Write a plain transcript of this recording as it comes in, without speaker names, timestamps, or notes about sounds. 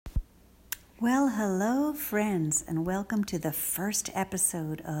Well, hello, friends, and welcome to the first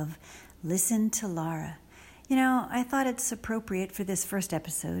episode of Listen to Laura. I thought it's appropriate for this first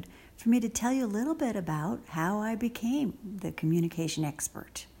episode for me to tell you a little bit about how I became the communication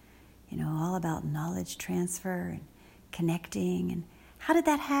expert. All about knowledge transfer and connecting, and how did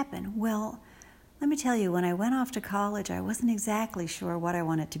that happen? Well, let me tell you, when I went off to college, I wasn't exactly sure what I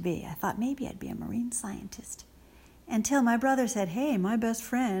wanted to be. I thought maybe I'd be a marine scientist. Until my brother said, hey, my best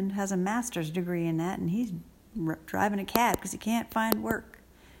friend has a master's degree in that, and he's driving a cab because he can't find work.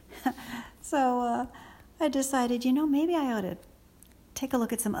 So I decided, maybe I ought to take a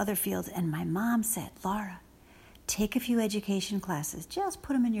look at some other fields. And my mom said, Laura, take a few education classes. Just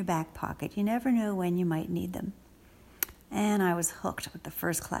put them in your back pocket. You never know when you might need them. And I was hooked with the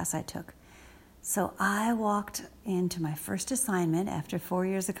first class I took. So I walked into my first assignment after 4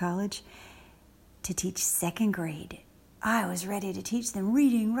 years of college to teach second grade. I was ready to teach them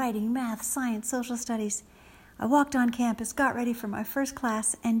reading, writing, math, science, social studies. I walked on campus, got ready for my first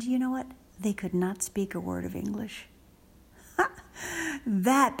class, and you know what? They could not speak a word of English.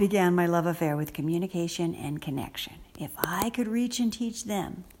 That began my love affair with communication and connection. If I could reach and teach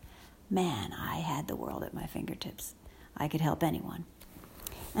them, man, I had the world at my fingertips. I could help anyone.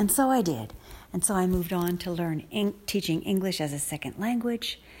 And so I did. And so I moved on to learn teaching English as a second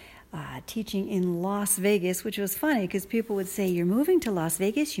language, teaching in Las Vegas, which was funny because people would say, you're moving to Las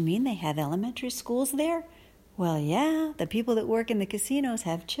Vegas? You mean they have elementary schools there? Well, yeah, the people that work in the casinos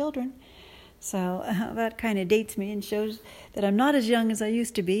have children. So that kind of dates me and shows that I'm not as young as I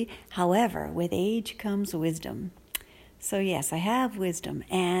used to be. However, with age comes wisdom. So yes, I have wisdom.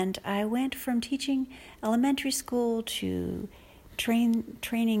 And I went from teaching elementary school to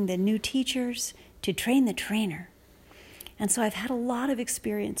training the new teachers to train the trainer. And so I've had a lot of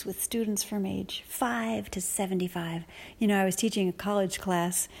experience with students from age 5 to 75. I was teaching a college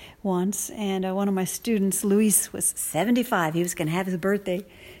class once, and one of my students, Luis, was 75. He was going to have his birthday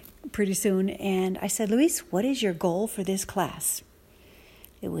pretty soon. And I said, Luis, what is your goal for this class?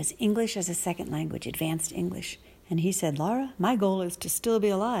 It was English as a second language, advanced English. And he said, Laura, my goal is to still be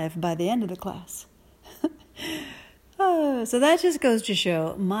alive by the end of the class. So that just goes to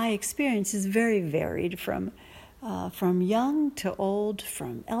show my experience is very varied from young to old,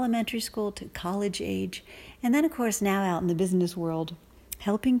 from elementary school to college age, and then, of course, now out in the business world,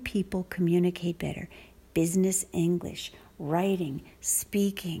 helping people communicate better. Business English, writing,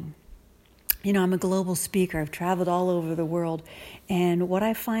 speaking. I'm a global speaker. I've traveled all over the world, and what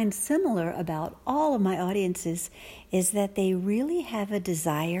I find similar about all of my audiences is that they really have a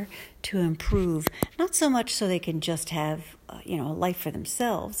desire to improve, not so much so they can just have, a life for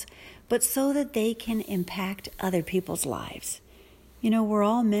themselves, but so that they can impact other people's lives. We're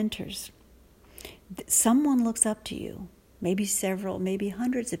all mentors. Someone looks up to you, maybe several, maybe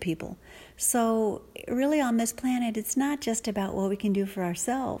hundreds of people. So really on this planet, it's not just about what we can do for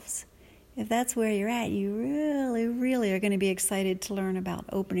ourselves. If that's where you're at, you really, really are going to be excited to learn about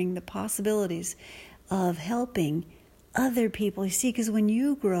opening the possibilities of helping other people. You see, because when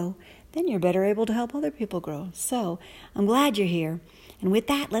you grow, then you're better able to help other people grow. So I'm glad you're here. And with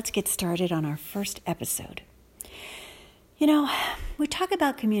that, let's get started on our first episode. We talk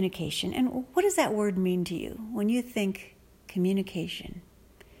about communication, and what does that word mean to you? When you think communication,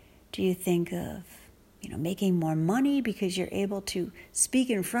 do you think of, making more money because you're able to speak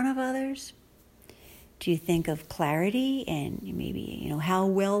in front of others? Do you think of clarity and maybe, how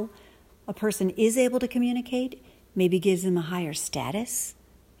well a person is able to communicate maybe gives them a higher status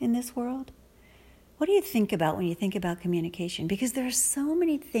in this world? What do you think about when you think about communication? Because there are so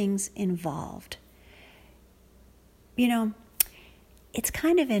many things involved. It's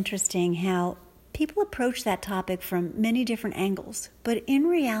kind of interesting how people approach that topic from many different angles. But in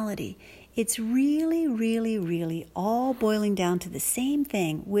reality, it's really, really, really all boiling down to the same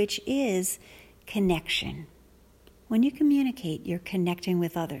thing, which is connection. When you communicate, you're connecting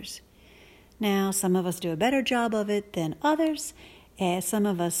with others. Now, some of us do a better job of it than others. Some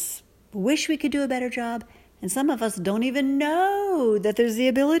of us wish we could do a better job, and some of us don't even know that there's the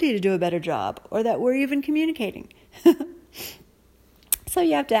ability to do a better job or that we're even communicating. So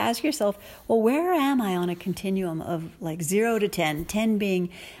you have to ask yourself, well, where am I on a continuum of like 0 to 10, 10 being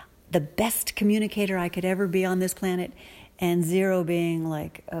the best communicator I could ever be on this planet, and 0 being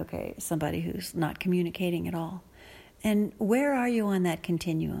like, okay, somebody who's not communicating at all. And where are you on that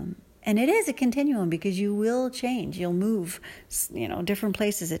continuum? And it is a continuum because you will change. You'll move, different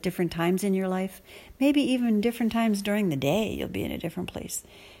places at different times in your life. Maybe even different times during the day, you'll be in a different place.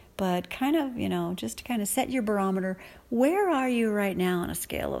 But kind of, just to kind of set your barometer, where are you right now on a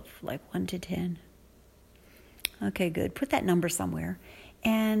scale of like 1 to 10? Okay, good. Put that number somewhere.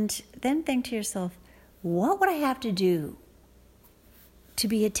 And then think to yourself, what would I have to do to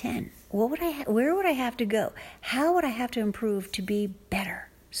be a 10? Where would I have to go? How would I have to improve to be better,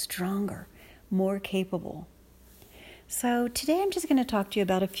 stronger, more capable? So today I'm just going to talk to you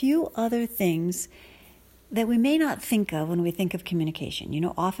about a few other things that we may not think of when we think of communication.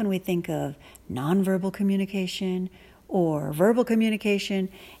 Often we think of nonverbal communication or verbal communication,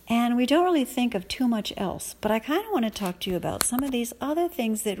 and we don't really think of too much else. But I kind of want to talk to you about some of these other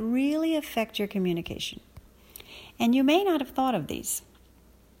things that really affect your communication. And you may not have thought of these.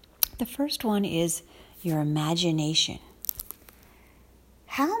 The first one is your imagination.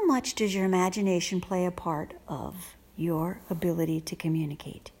 How much does your imagination play a part of your ability to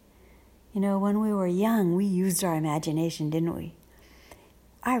communicate? When we were young, we used our imagination, didn't we?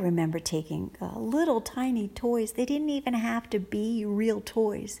 I remember taking little tiny toys. They didn't even have to be real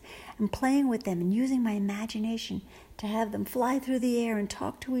toys. And playing with them and using my imagination to have them fly through the air and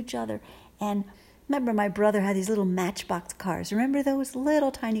talk to each other. And remember, my brother had these little Matchbox cars. Remember those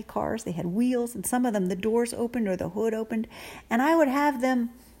little tiny cars? They had wheels, and some of them the doors opened or the hood opened. And I would have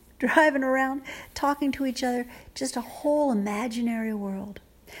them driving around, talking to each other, just a whole imaginary world.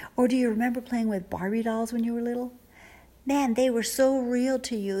 Or do you remember playing with Barbie dolls when you were little? Man, they were so real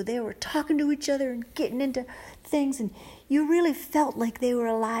to you. They were talking to each other and getting into things, and you really felt like they were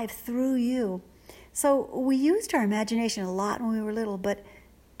alive through you. So we used our imagination a lot when we were little, but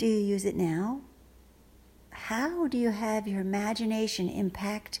do you use it now? How do you have your imagination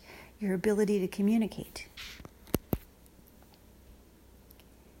impact your ability to communicate?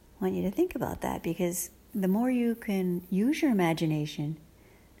 I want you to think about that, because the more you can use your imagination,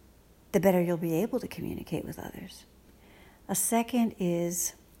 the better you'll be able to communicate with others. A second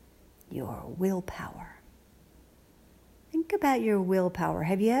is your willpower. Think about your willpower.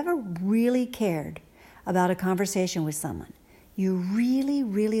 Have you ever really cared about a conversation with someone? You really,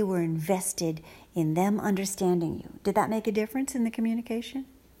 really were invested in them understanding you. Did that make a difference in the communication?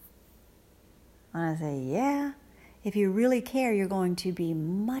 I say, yeah. If you really care, you're going to be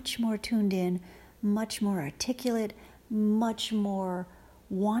much more tuned in, much more articulate, much more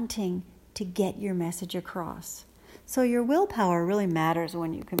wanting to get your message across. So your willpower really matters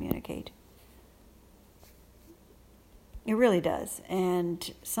when you communicate. It really does.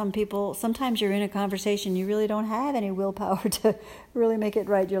 And sometimes you're in a conversation, you really don't have any willpower to really make it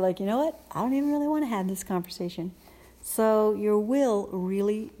right. You're like, you know what? I don't even really want to have this conversation. So your will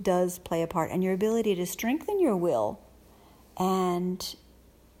really does play a part, and your ability to strengthen your will and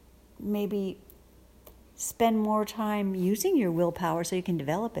maybe spend more time using your willpower so you can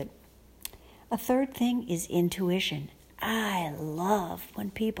develop it. A third thing is intuition. I love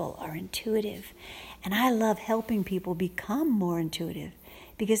when people are intuitive, and I love helping people become more intuitive.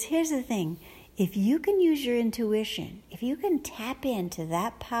 Because here's the thing, if you can use your intuition, if you can tap into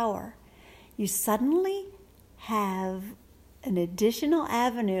that power, you suddenly have an additional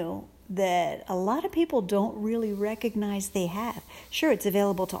avenue that a lot of people don't really recognize they have. Sure, it's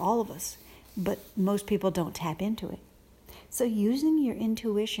available to all of us, but most people don't tap into it. So using your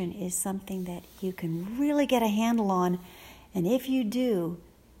intuition is something that you can really get a handle on. And if you do,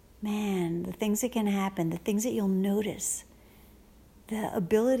 man, the things that can happen, the things that you'll notice, the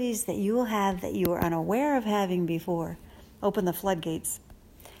abilities that you will have that you were unaware of having before, open the floodgates.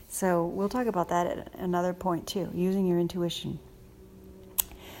 So we'll talk about that at another point too, using your intuition.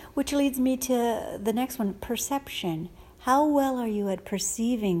 Which leads me to the next one, perception. How well are you at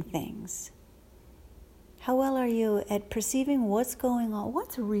perceiving things? How well are you at perceiving what's going on,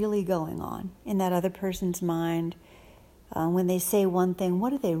 what's really going on in that other person's mind? When they say one thing, what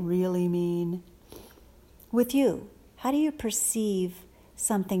do they really mean? With you, how do you perceive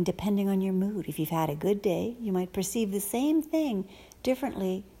something depending on your mood? If you've had a good day, you might perceive the same thing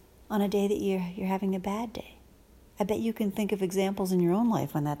differently on a day that you're having a bad day. I bet you can think of examples in your own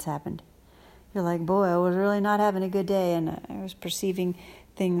life when that's happened. You're like, boy, I was really not having a good day, and I was perceiving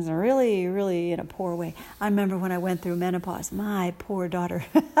things really, really in a poor way. I remember when I went through menopause, my poor daughter.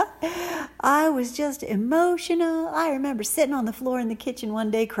 I was just emotional. I remember sitting on the floor in the kitchen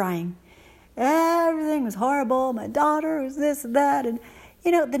one day crying. Everything was horrible. My daughter was this and that. And,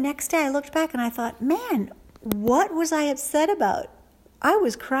 the next day I looked back and I thought, man, what was I upset about? I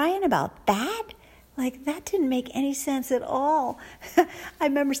was crying about that? Like, that didn't make any sense at all. I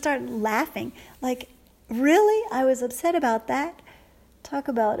remember starting laughing. Like, really? I was upset about that? Talk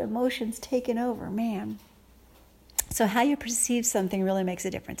about emotions taking over, man. So how you perceive something really makes a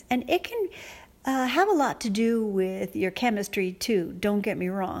difference. And it can have a lot to do with your chemistry too, don't get me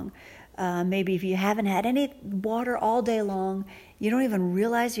wrong. Maybe if you haven't had any water all day long, you don't even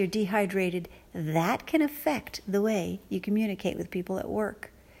realize you're dehydrated, that can affect the way you communicate with people at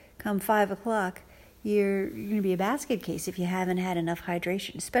work. Come 5 o'clock, you're going to be a basket case if you haven't had enough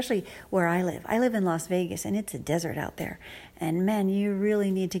hydration, especially where I live. I live in Las Vegas, and it's a desert out there. And man, you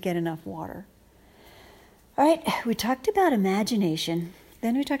really need to get enough water. All right, we talked about imagination.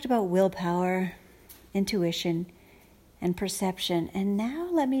 Then we talked about willpower, intuition, and perception. And now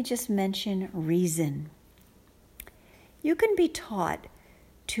let me just mention reason. You can be taught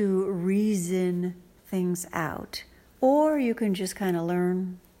to reason things out, or you can just kind of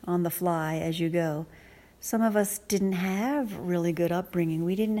learn on the fly as you go. Some of us didn't have really good upbringing.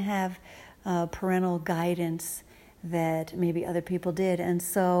 We didn't have parental guidance that maybe other people did. And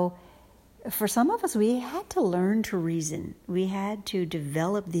so for some of us, we had to learn to reason. We had to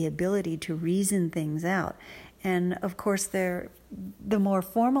develop the ability to reason things out. And of course, the more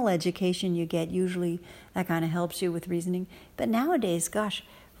formal education you get, usually that kind of helps you with reasoning. But nowadays, gosh,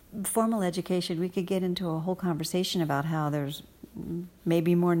 formal education, we could get into a whole conversation about how there's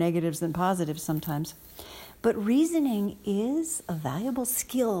maybe more negatives than positives sometimes. But reasoning is a valuable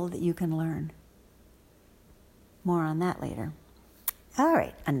skill that you can learn. More on that later. All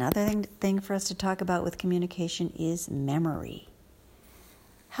right, another thing for us to talk about with communication is memory.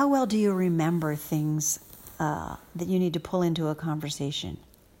 How well do you remember things that you need to pull into a conversation?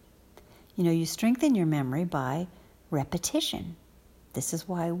 You know, you strengthen your memory by repetition. This is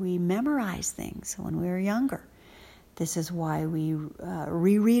why we memorize things when we were younger. This is why we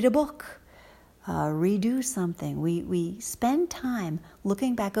reread a book, redo something. We spend time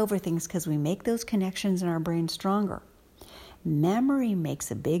looking back over things because we make those connections in our brain stronger. Memory makes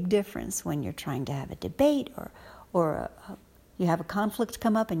a big difference when you're trying to have a debate or you have a conflict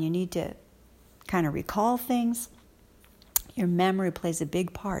come up and you need to kind of recall things. Your memory plays a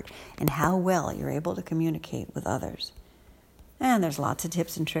big part in how well you're able to communicate with others. And there's lots of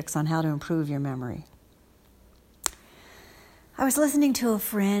tips and tricks on how to improve your memory. I was listening to a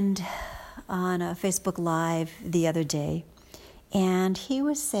friend on a Facebook Live the other day, and he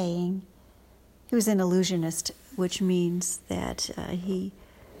was saying, he was an illusionist, which means that he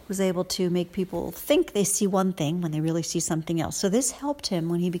was able to make people think they see one thing when they really see something else. So this helped him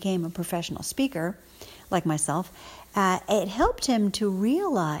when he became a professional speaker, like myself. It helped him to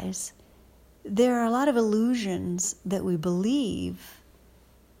realize there are a lot of illusions that we believe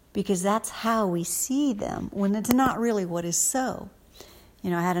because that's how we see them, when it's not really what is so. You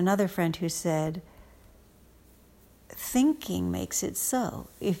know, I had another friend who said, thinking makes it so.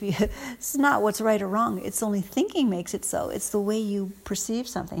 It's not what's right or wrong. It's only thinking makes it so. It's the way you perceive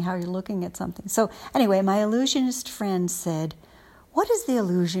something, how you're looking at something. So anyway, my illusionist friend said, what is the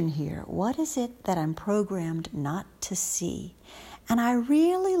illusion here? What is it that I'm programmed not to see? And I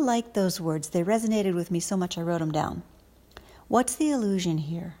really liked those words. They resonated with me so much I wrote them down. What's the illusion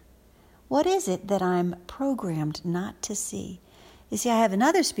here? What is it that I'm programmed not to see? You see, I have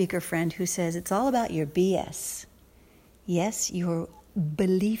another speaker friend who says it's all about your BS. Yes, your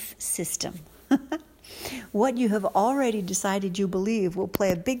belief system. What you have already decided you believe will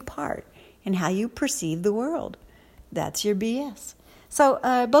play a big part in how you perceive the world. That's your BS. So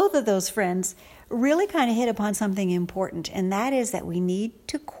both of those friends really kind of hit upon something important, and that is that we need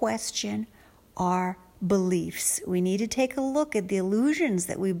to question our beliefs. We need to take a look at the illusions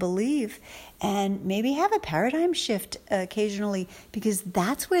that we believe and maybe have a paradigm shift occasionally, because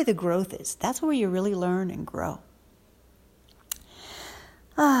that's where the growth is. That's where you really learn and grow.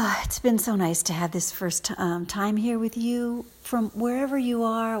 It's been so nice to have this first time here with you from wherever you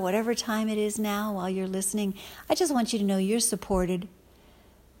are, whatever time it is now while you're listening. I just want you to know you're supported.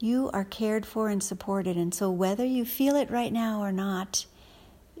 You are cared for and supported. And so whether you feel it right now or not,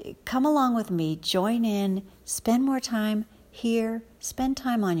 come along with me, join in, spend more time here, spend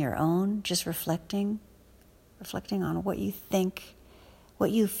time on your own, just reflecting on what you think, what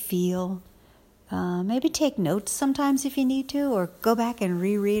you feel. Maybe take notes sometimes if you need to, or go back and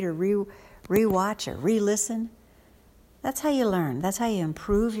reread or rewatch or re-listen. That's how you learn. That's how you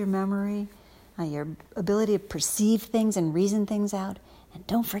improve your memory, your ability to perceive things and reason things out. And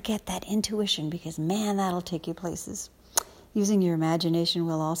don't forget that intuition, because, man, that'll take you places. Using your imagination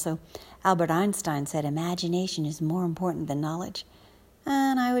will also. Albert Einstein said imagination is more important than knowledge.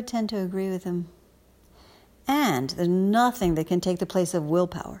 And I would tend to agree with him. And there's nothing that can take the place of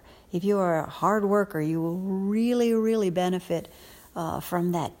willpower. If you are a hard worker, you will really, really benefit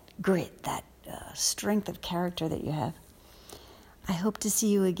from that grit, that strength of character that you have. I hope to see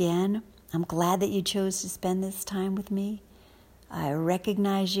you again. I'm glad that you chose to spend this time with me. I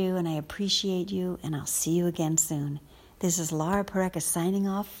recognize you and I appreciate you, and I'll see you again soon. This is Laura Pareca signing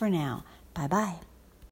off for now. Bye-bye.